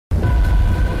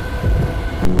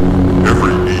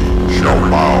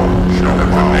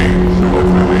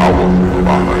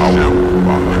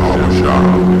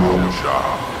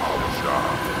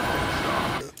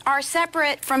are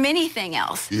separate from anything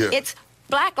else. Yeah. It's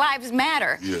Black Lives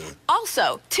Matter. Yeah.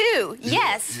 Also, too,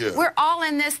 yes, we're all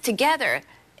in this together.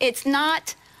 It's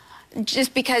not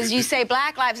just because you say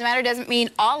Black Lives Matter doesn't mean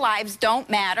all lives don't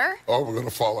matter. Oh, we're going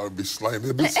to fall out and be slain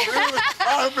in this.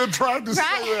 I've been trying to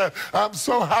say that. I'm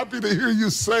so happy to hear you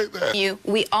say that.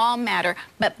 We all matter,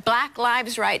 but Black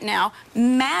lives right now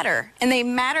matter, and they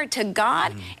matter to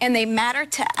God, and they matter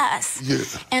to us. Yeah.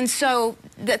 And so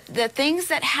the things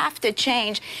that have to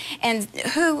change, and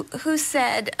who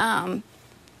said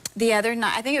the other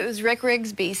night, I think it was Rick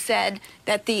Rigsby, said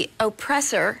that the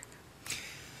oppressor...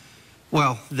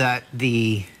 Well, that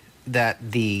the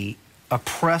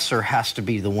oppressor has to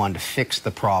be the one to fix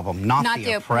the problem, not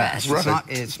the oppressed. Right.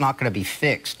 It's not going to be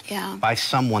fixed by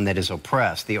someone that is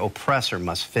oppressed. The oppressor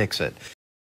must fix it.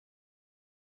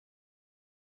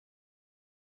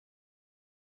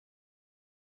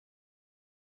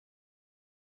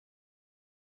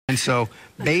 And so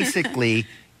basically,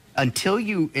 until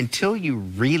you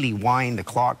really wind the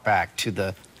clock back to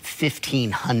the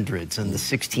 1500s and the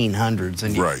 1600s,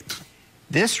 and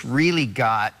this really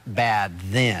got bad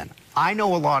then. I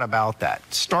know a lot about that.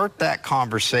 Start that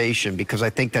conversation, because I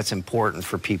think that's important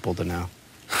for people to know.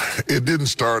 It didn't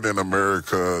start in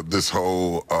America. This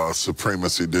whole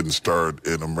supremacy didn't start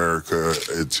in America.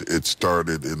 It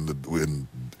started in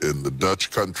the Dutch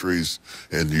countries,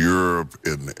 in Europe,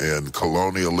 in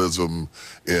colonialism,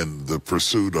 in the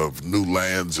pursuit of new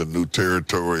lands and new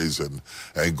territories, and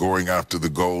going after the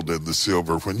gold and the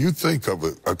silver. When you think of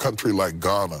a country like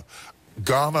Ghana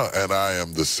and I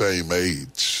am the same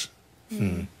age.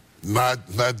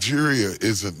 Nigeria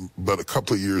isn't but a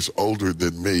couple of years older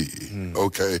than me,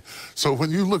 okay? So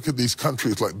when you look at these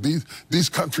countries, like these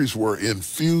countries were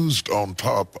infused on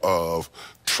top of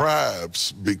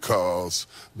tribes because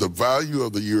the value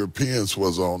of the Europeans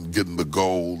was on getting the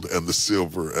gold and the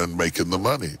silver and making the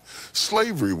money.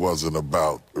 Slavery wasn't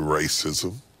about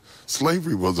racism.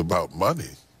 Slavery was about money.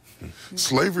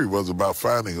 Slavery was about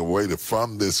finding a way to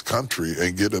fund this country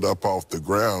and get it up off the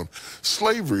ground.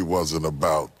 Slavery wasn't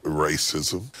about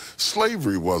racism.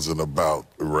 Slavery wasn't about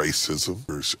racism,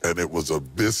 and it was a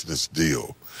business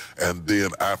deal. And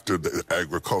then after the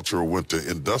agriculture went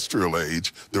to industrial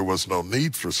age, there was no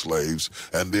need for slaves.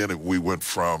 And then we went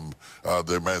from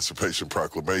the Emancipation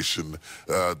Proclamation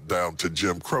down to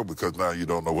Jim Crow, because now you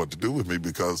don't know what to do with me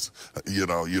because, you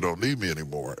know, you don't need me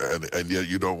anymore. And yet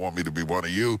you don't want me to be one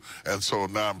of you. And so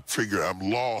now I'm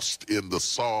lost in the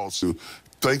sauce.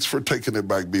 Thanks for taking it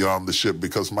back beyond the ship,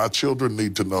 because my children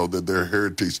need to know that their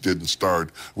heritage didn't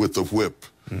start with a whip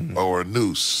or a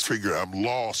noose. I'm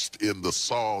lost in the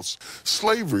sauce.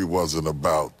 Slavery wasn't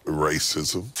about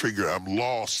racism. I'm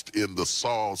lost in the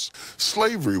sauce.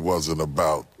 Slavery wasn't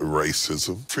about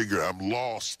racism. I'm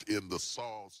lost in the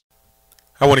sauce.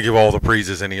 I want to give all the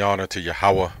praises and the honor to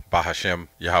Yahweh Bahashem,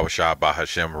 Yahweh Shah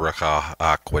Bahashem, Rekha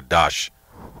Akwadash,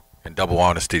 and double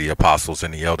honors to the apostles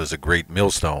and the elders of Great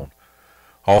Millstone.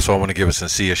 Also, I want to give a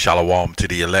sincere shalom to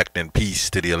the elect and peace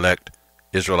to the elect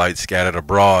Israelites scattered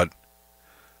abroad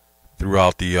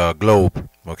throughout the globe.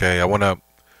 Okay, I want to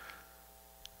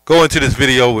go into this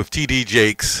video with TD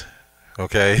Jakes.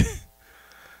 Okay,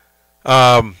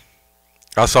 I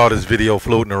saw this video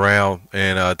floating around,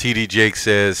 and TD Jakes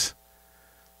says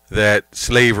that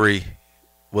slavery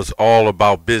was all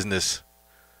about business,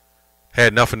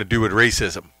 had nothing to do with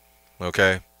racism.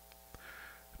 Okay,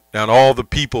 now all the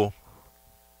people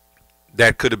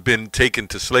that could have been taken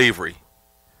to slavery,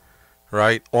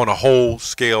 right, on a whole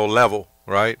scale level,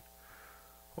 right?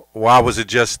 Why was it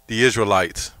just the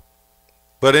Israelites?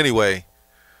 But anyway,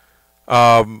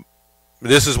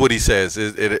 this is what he says.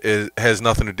 It has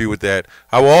nothing to do with that.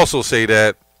 I will also say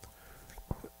that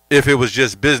if it was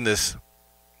just business,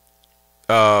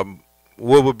 what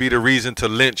would be the reason to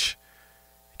lynch,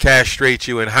 castrate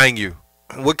you, and hang you?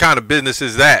 What kind of business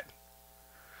is that?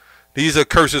 These are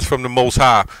curses from the Most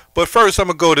High. But first, I'm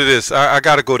going to go to this. I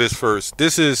got to go this first.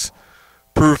 This is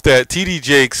proof that TD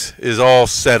Jakes is all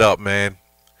set up, man.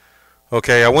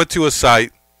 Okay, I went to a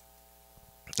site.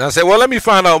 And I said, well, let me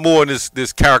find out more on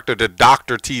this character, the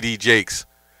Dr. TD Jakes.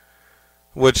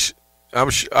 Which I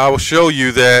will show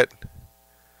you that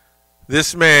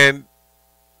this man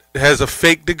has a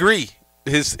fake degree.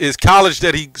 His college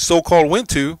that he so-called went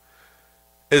to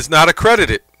is not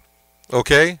accredited.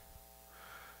 Okay?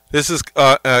 This is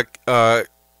a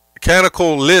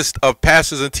canonical list of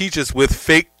pastors and teachers with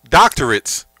fake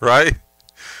doctorates, right?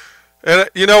 And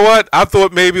you know what? I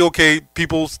thought maybe, okay,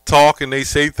 people talk and they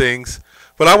say things,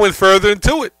 but I went further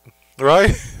into it,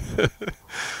 right?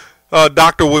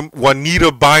 Dr.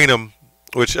 Juanita Bynum,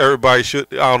 which everybody should,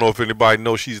 I don't know if anybody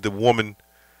knows, she's the woman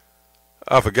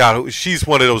I forgot who. She's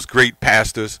one of those great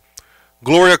pastors.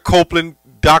 Gloria Copeland,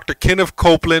 Dr. Kenneth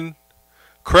Copeland,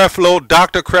 Creflo,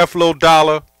 Dr. Creflo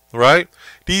Dollar, right?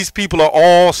 These people are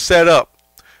all set up.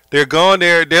 They're gone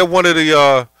there. They're one of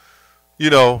the,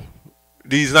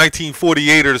 these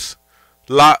 1948ers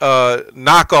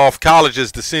knockoff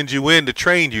colleges to send you in to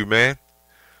train you, man,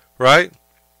 right?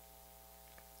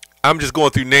 I'm just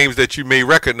going through names that you may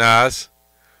recognize.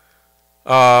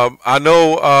 I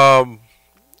know,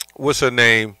 what's her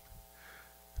name?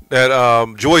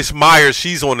 That Joyce Myers,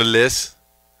 she's on the list,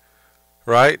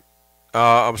 right?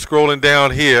 I'm scrolling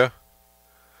down here.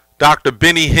 Dr.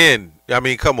 Benny Hinn. I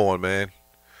mean, come on, man.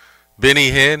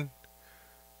 Benny Hinn.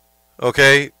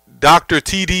 Okay. Dr.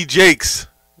 T.D. Jakes.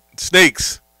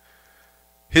 Snakes.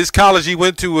 His college he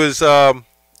went to is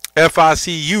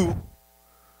FICU.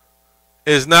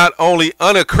 Is not only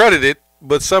unaccredited,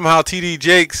 but somehow T.D.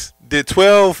 Jakes did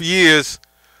 12 years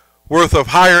worth of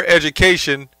higher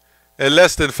education and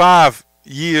less than 5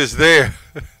 years there.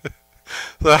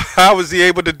 So how was he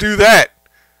able to do that?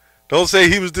 Don't say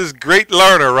he was this great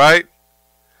learner, right?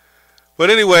 But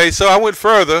anyway, so I went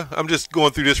further. I'm just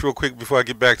going through this real quick before I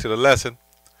get back to the lesson.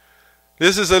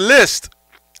 This is a list,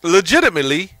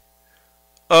 legitimately,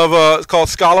 of it's called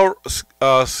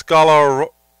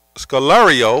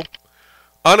Scholario,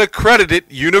 unaccredited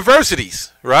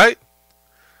universities, right?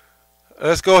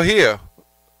 Let's go here.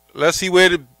 Let's see where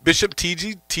did Bishop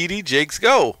T.D. Jakes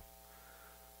go.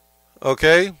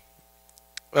 Okay.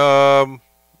 I'm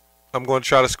going to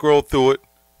try to scroll through it.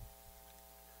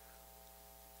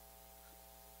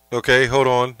 Okay, hold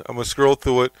on. I'm going to scroll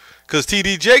through it. Because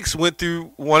T.D. Jakes went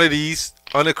through one of these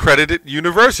unaccredited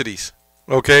universities.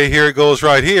 Okay, here it goes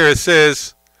right here. It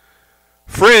says,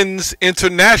 Friends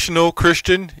International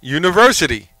Christian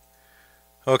University.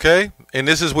 Okay, and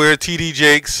this is where T.D.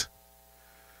 Jakes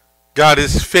got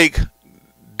his fake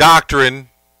doctrine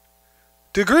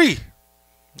degree.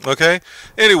 Okay,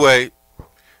 anyway,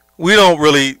 we don't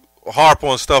really harp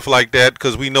on stuff like that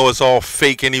because we know it's all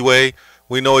fake anyway.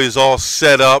 We know he's all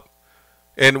set up,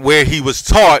 and where he was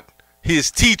taught,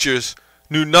 his teachers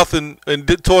knew nothing and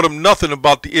taught him nothing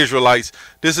about the Israelites.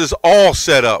 This is all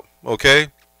set up, okay?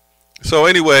 So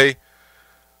anyway,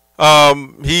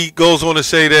 he goes on to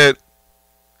say that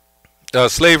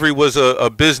slavery was a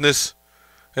business,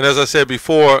 and as I said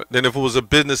before, then if it was a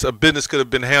business could have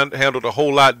been handled a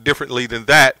whole lot differently than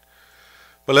that.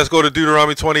 But let's go to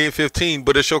Deuteronomy 28:15.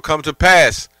 But it shall come to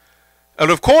pass,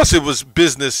 and of course it was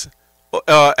business.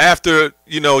 After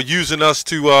using us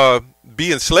to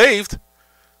be enslaved,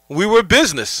 we were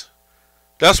business.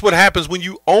 That's what happens when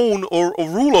you own or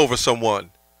rule over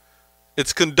someone.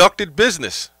 It's conducted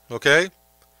business. Okay.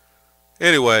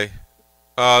 Anyway,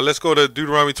 let's go to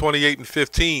Deuteronomy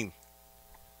 28:15.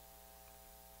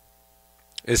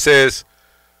 It says,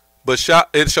 "But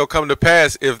it shall come to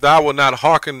pass, if thou wilt not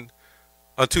hearken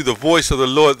unto the voice of the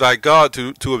Lord thy God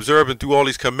to observe and do all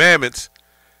these commandments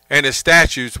and his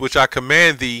statutes which I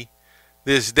command thee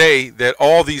this day, that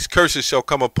all these curses shall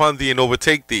come upon thee and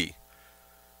overtake thee."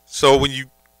 So when you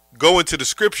go into the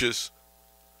scriptures,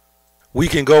 we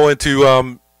can go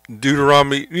into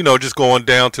Deuteronomy, just going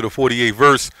down to the 48th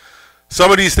verse.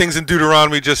 Some of these things in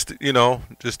Deuteronomy, just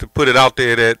to put it out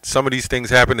there, that some of these things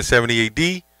happened in 70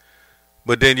 AD,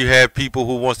 but then you have people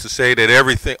who wants to say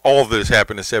that all of this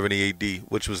happened in 70 AD,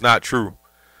 which was not true.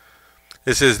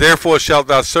 It says, "Therefore shalt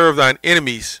thou serve thine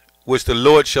enemies, which the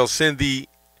Lord shall send thee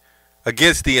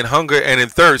against thee in hunger and in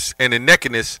thirst and in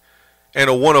nakedness and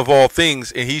a want of all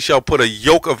things, and he shall put a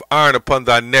yoke of iron upon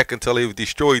thy neck until he have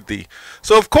destroyed thee."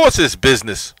 So of course it's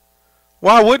business.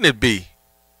 Why wouldn't it be?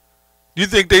 You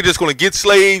think they're just going to get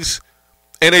slaves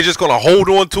and they're just going to hold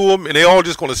on to them and they're all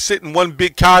just going to sit in one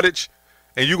big cottage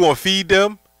and you're going to feed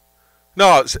them?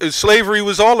 No, slavery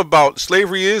is all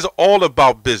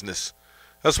about business.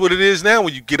 That's what it is now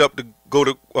when you get up to go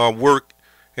to work,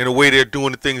 and the way they're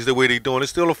doing the things the way they're doing.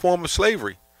 It's still a form of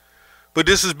slavery. But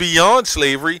this is beyond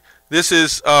slavery. This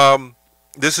is a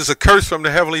curse from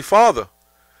the Heavenly Father.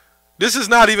 This is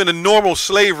not even a normal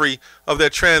slavery of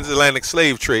that transatlantic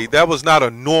slave trade. That was not a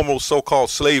normal so-called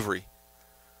slavery,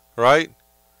 right?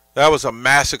 That was a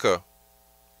massacre,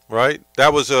 right?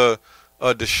 That was a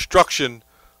destruction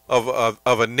of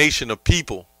a nation of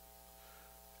people.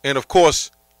 And of course,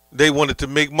 they wanted to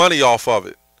make money off of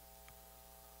it.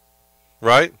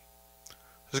 Right?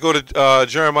 Let's go to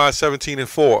Jeremiah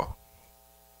 17:4.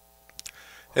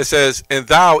 It says, "And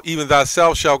thou, even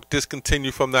thyself, shalt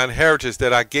discontinue from thine heritage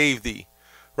that I gave thee."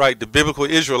 Right? The biblical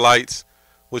Israelites,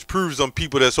 which proves them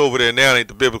people that's over there now ain't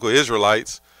the biblical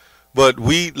Israelites. But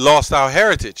we lost our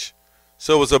heritage.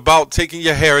 So it was about taking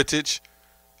your heritage.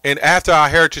 And after our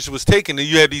heritage was taken, then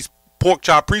you had these pork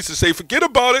chop priests and say, forget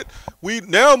about it. We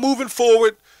now moving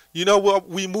forward. You know what?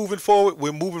 We moving forward.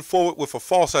 We're moving forward with a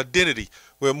false identity.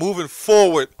 We're moving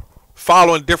forward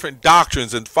following different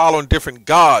doctrines and following different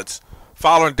gods,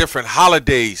 following different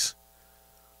holidays.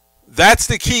 That's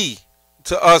the key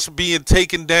to us being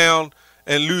taken down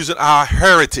and losing our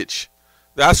heritage.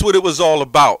 That's what it was all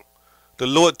about. The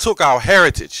Lord took our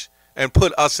heritage and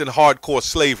put us in hardcore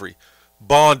slavery,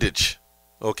 bondage.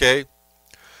 Okay?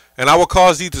 And I will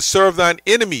cause thee to serve thine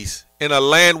enemies in a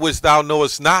land which thou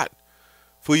knowest not.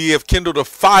 For ye have kindled a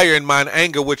fire in mine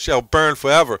anger, which shall burn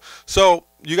forever. So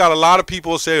you got a lot of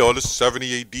people say, oh, this is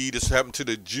 70 AD. This happened to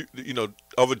the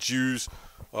other Jews,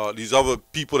 these other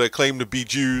people that claim to be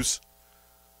Jews.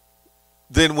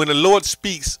 Then when the Lord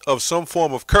speaks of some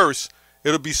form of curse,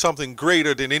 it'll be something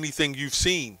greater than anything you've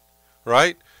seen,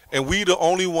 right? And we the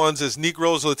only ones as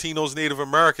Negroes, Latinos, Native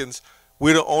Americans,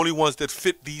 we're the only ones that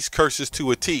fit these curses to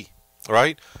a T,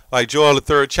 right? Like Joel, the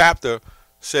 3rd chapter,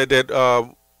 said that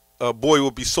a boy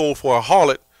will be sold for a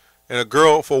harlot and a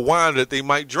girl for wine that they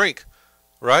might drink,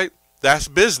 right? That's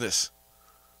business.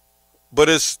 But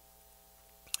it's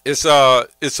a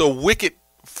wicked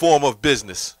form of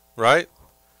business, right?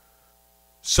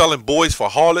 Selling boys for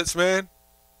harlots, man.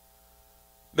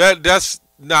 That's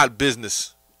not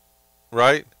business,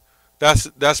 right?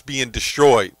 That's being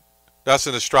destroyed. That's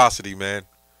an atrocity, man.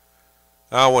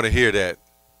 I don't want to hear that.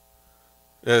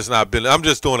 That's not been. I'm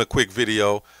just doing a quick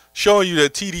video showing you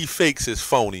that TD Fakes is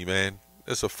phony, man.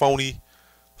 It's a phony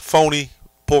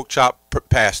pork chop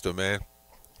pastor, man.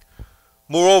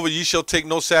 Moreover, ye shall take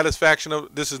no satisfaction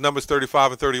of. This is Numbers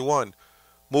 35 and 31.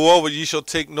 Moreover, ye shall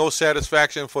take no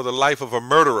satisfaction for the life of a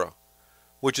murderer,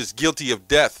 which is guilty of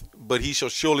death, but he shall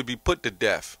surely be put to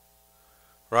death.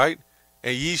 Right?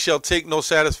 And ye shall take no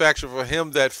satisfaction for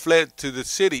him that fled to the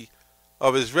city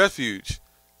of his refuge,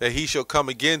 that he shall come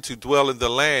again to dwell in the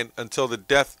land until the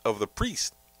death of the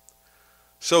priest.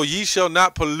 So ye shall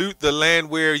not pollute the land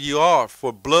where ye are,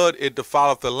 for blood it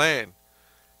defileth the land,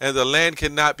 and the land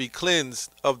cannot be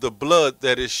cleansed of the blood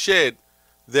that is shed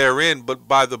therein, but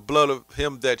by the blood of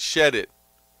him that shed it.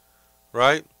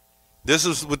 Right? This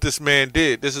is what this man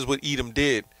did. This is what Edom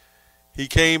did. He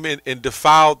came in and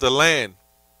defiled the land.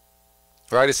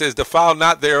 Right? It says, defile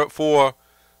not therefore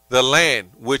the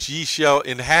land which ye shall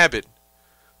inhabit.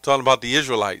 Talking about the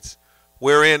Israelites,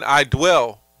 wherein I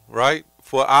dwell. Right?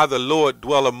 For I, the Lord,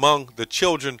 dwell among the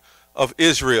children of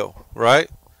Israel. Right?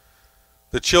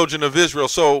 The children of Israel.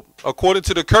 So, according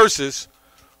to the curses,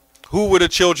 who were the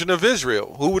children of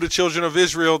Israel? Who were the children of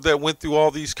Israel that went through all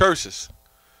these curses?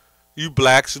 You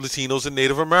blacks, Latinos, and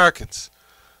Native Americans.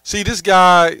 See, this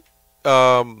guy,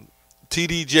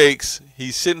 TD Jakes,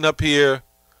 he's sitting up here.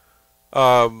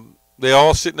 They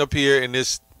all sitting up here in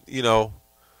this,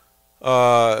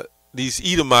 these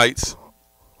Edomites.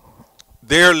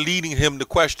 They're leading him to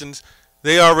questions.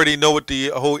 They already know what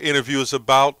the whole interview is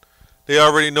about. They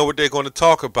already know what they're going to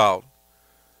talk about.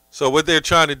 So what they're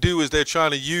trying to do is they're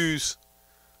trying to use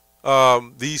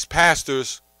these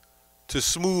pastors to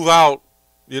smooth out,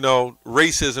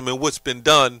 racism and what's been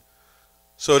done,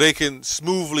 so they can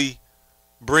smoothly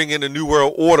bring in a new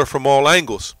world order from all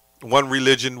angles. One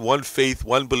religion, one faith,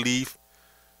 one belief.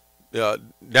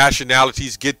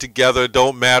 Nationalities get together,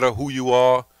 don't matter who you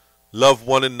are. Love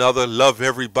one another, love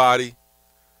everybody.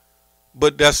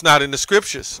 But that's not in the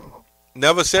scriptures.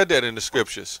 Never said that in the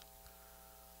scriptures.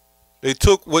 They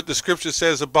took what the scripture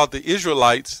says about the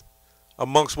Israelites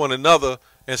amongst one another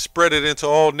and spread it into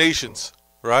all nations,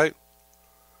 right?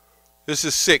 This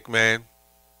is sick, man.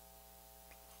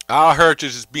 Our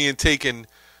heritage is being taken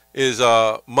is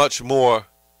much more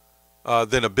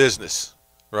than a business,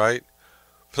 right?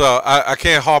 So I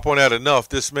can't harp on that enough.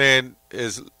 This man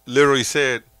has literally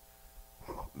said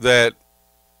that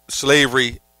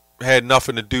slavery had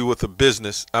nothing to do with a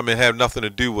business. I mean, had nothing to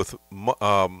do with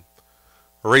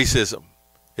racism.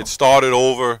 It started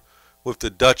over with the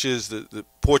Dutches, the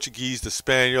Portuguese, the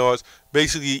Spaniards,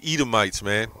 basically Edomites,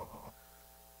 man.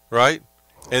 Right?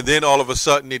 And then all of a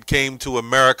sudden it came to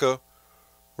America.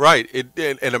 Right.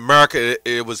 In America,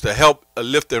 it was to help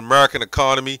lift the American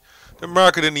economy.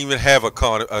 America didn't even have an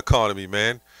economy,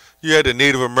 man. You had the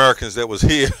Native Americans that was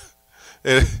here,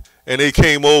 and they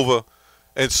came over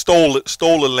and stole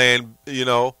the land,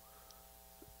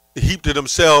 heaped to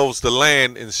themselves the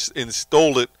land and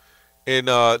stole it, and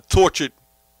tortured,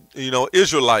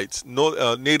 Israelites,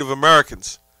 Native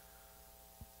Americans.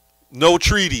 No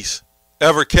treaties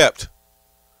ever kept.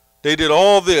 They did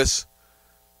all this,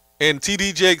 and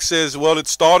TD Jakes says, well, it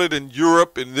started in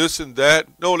Europe and this and that.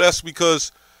 No, that's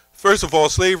because, first of all,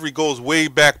 slavery goes way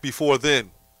back before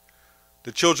then.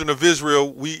 The children of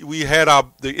Israel,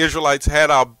 the Israelites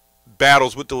had our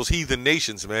battles with those heathen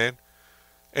nations, man,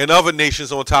 and other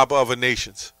nations on top of other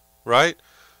nations, right?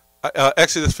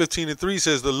 Exodus 15:3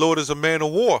 says the Lord is a man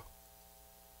of war.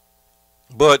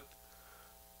 But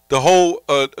the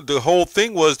whole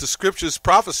thing was the scriptures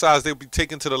prophesied they would be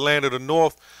taken to the land of the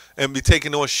north and be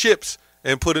taken on ships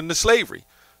and put into slavery.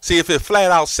 See, if it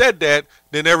flat out said that,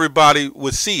 then everybody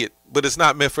would see it. But it's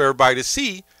not meant for everybody to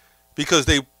see because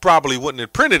they probably wouldn't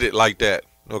have printed it like that,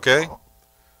 okay?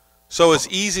 So it's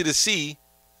easy to see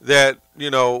that,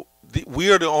 we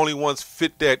are the only ones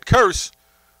fit that curse,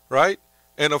 right?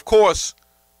 And, of course,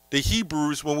 the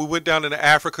Hebrews, when we went down into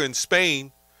Africa and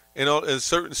Spain and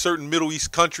certain Middle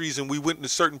East countries and we went into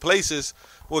certain places,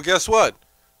 well, guess what?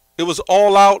 It was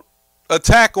all-out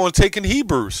attack on taking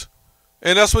Hebrews.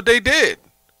 And that's what they did.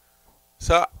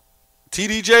 So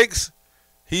T.D. Jakes,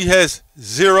 he has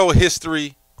zero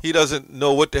history. He doesn't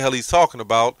know what the hell he's talking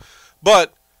about.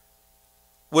 But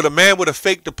with a man with a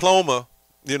fake diploma,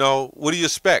 what do you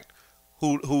expect?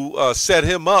 Who set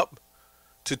him up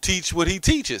to teach what he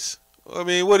teaches? I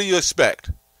mean, what do you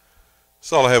expect?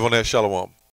 That's all I have on that.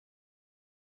 Shalom.